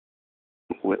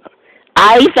What?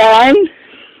 Ivan?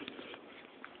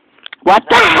 What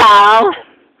the hell?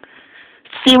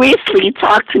 Seriously,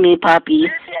 talk to me, puppy.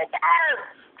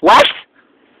 What?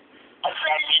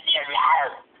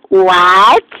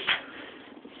 What?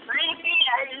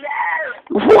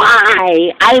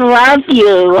 Why? I love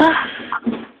you.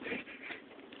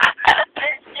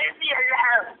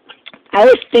 I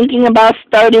was thinking about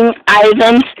starting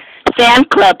Ivan's fan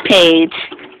club page.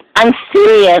 I'm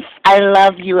serious. I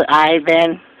love you,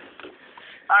 Ivan.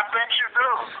 I bet you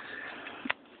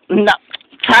do. No,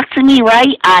 talk to me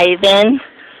right, Ivan.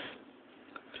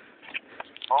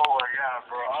 Oh my God,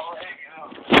 bro. I'll let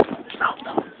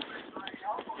you.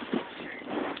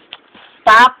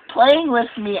 Stop playing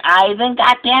with me, Ivan.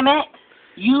 God damn it.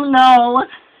 You know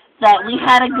that we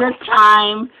had a good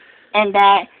time and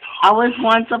that I was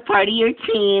once a part of your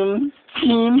team,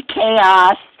 Team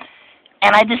Chaos,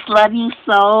 and I just love you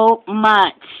so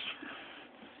much.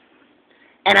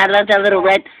 And I love that little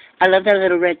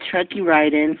red truck you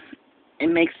ride in. It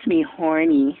makes me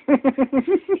horny. I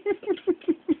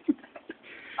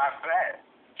bet.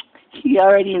 You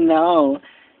already know.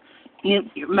 You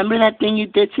remember that thing you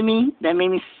did to me? That made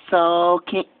me so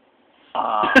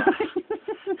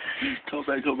Go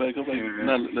back.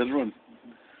 No, let's run.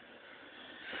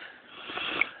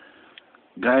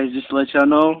 Guys, just to let y'all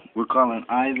know, we're calling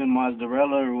Ivan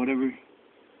Mozzarella or whatever.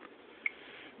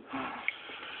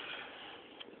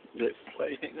 Why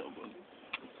you hang up on me?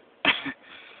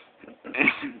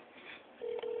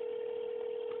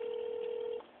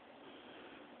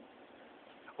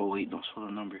 Oh wait, don't spell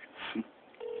the number. Yo.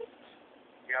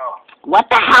 What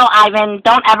the hell, Ivan?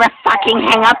 Don't ever fucking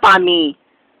hang up on me.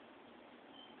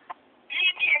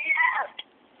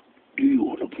 Do you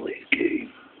want to play a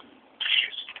game?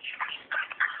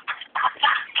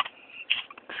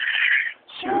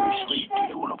 Seriously, do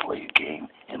you want to play a game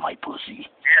in my pussy?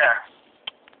 Yeah.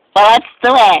 Well, let's do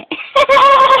it.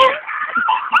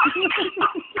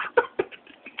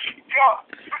 Yo.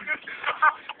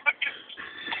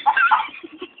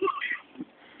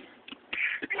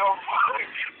 Yo,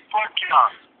 fuck yeah.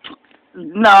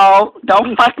 No,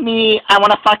 don't fuck me. I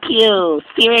want to fuck you.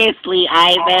 Seriously,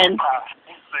 Ivan.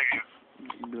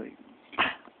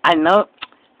 I know.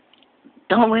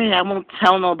 Don't worry, I won't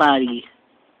tell nobody.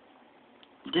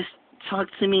 Just talk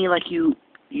to me like you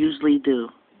usually do.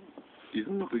 You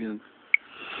hung up again.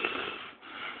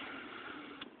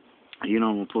 You know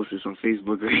I'm gonna post this on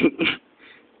Facebook, right?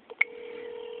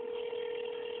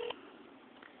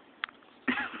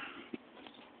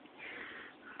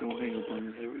 Don't hang up on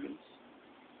me. There we go.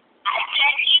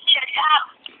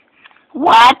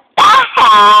 What the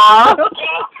hell?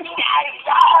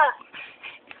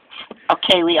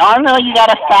 Okay, we all know you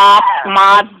got a fast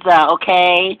Mazda,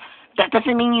 okay? That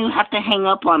doesn't mean you have to hang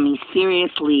up on me,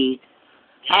 seriously.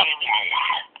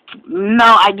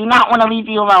 No, I do not want to leave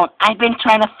you alone. I've been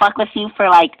trying to fuck with you for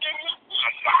like...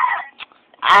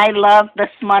 I love the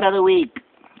smut of the week.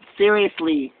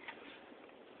 Seriously.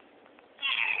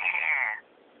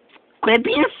 Quit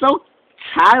being so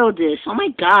childish. Oh my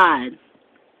god.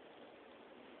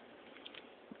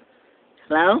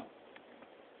 Hello?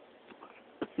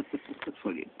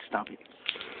 Fuck it, stop it.